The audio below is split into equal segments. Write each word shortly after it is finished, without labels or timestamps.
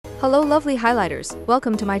Hello lovely highlighters,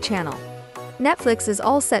 welcome to my channel. Netflix is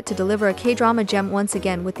all set to deliver a K-drama gem once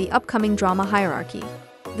again with the upcoming drama Hierachy.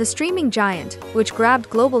 The streaming giant, which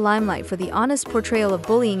grabbed global limelight for the honest portrayal of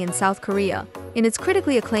bullying in South Korea, in its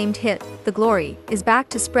critically acclaimed hit, The Glory, is back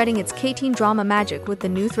to spreading its K-teen drama magic with the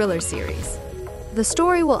new thriller series. The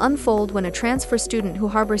story will unfold when a transfer student who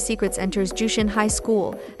harbors secrets enters Jooshin High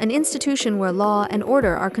School, an institution where law and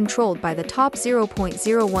order are controlled by the top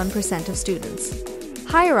 0.01% of students.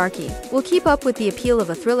 Hierachy will keep up with the appeal of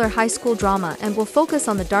a thriller high school drama and will focus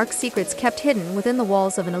on the dark secrets kept hidden within the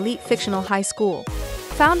walls of an elite fictional high school.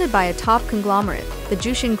 Founded by a top conglomerate, the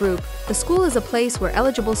Jooshin Group, the school is a place where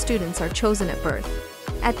eligible students are chosen at birth.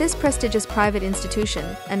 At this prestigious private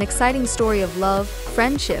institution, an exciting story of love,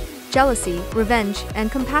 friendship, jealousy, revenge,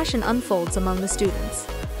 and compassion unfolds among the students.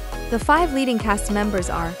 The 5 leading cast members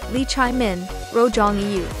are Lee Chae-min, Ro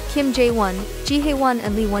Jong-yu, Kim Jae-won, Ji Hae-won,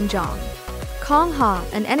 and Lee Won-jong. Kong Ha,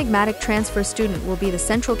 an enigmatic transfer student, will be the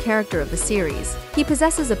central character of the series. He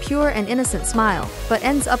possesses a pure and innocent smile, but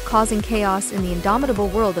ends up causing chaos in the indomitable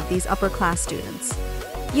world of these upper-class students.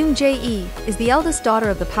 Yoon Jae-e is the eldest daughter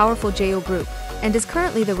of the powerful Jae-o group, and is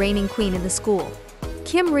currently the reigning queen in the school.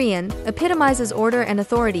 Kim Rian epitomizes order and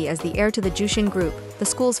authority as the heir to the Jooshin Group, the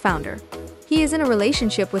school's founder. He is in a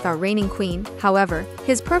relationship with our reigning queen, however,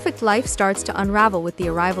 his perfect life starts to unravel with the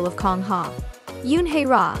arrival of Kong Ha. Yoon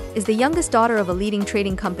Hae-ra is the youngest daughter of a leading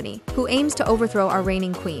trading company, who aims to overthrow our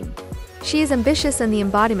reigning queen. She is ambitious and the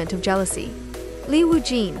embodiment of jealousy. Lee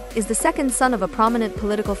Woo-jin is the second son of a prominent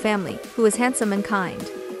political family, who is handsome and kind.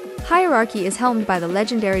 Hierachy is helmed by the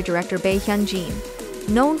legendary director Bae Hyun-jin,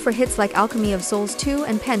 known for hits like Alchemy of Souls 2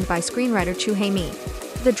 and penned by screenwriter Chu Hae-mi.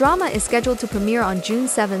 The drama is scheduled to premiere on June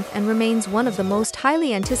 7th and remains one of the most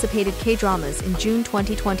highly anticipated K-dramas in June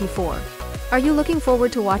 2024. Are you looking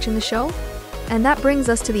forward to watching the show? And that brings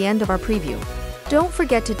us to the end of our preview. Don't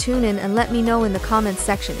forget to tune in and let me know in the comments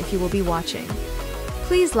section if you will be watching.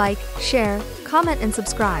 Please like, share, comment and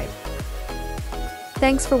subscribe.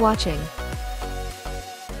 Thanks for watching.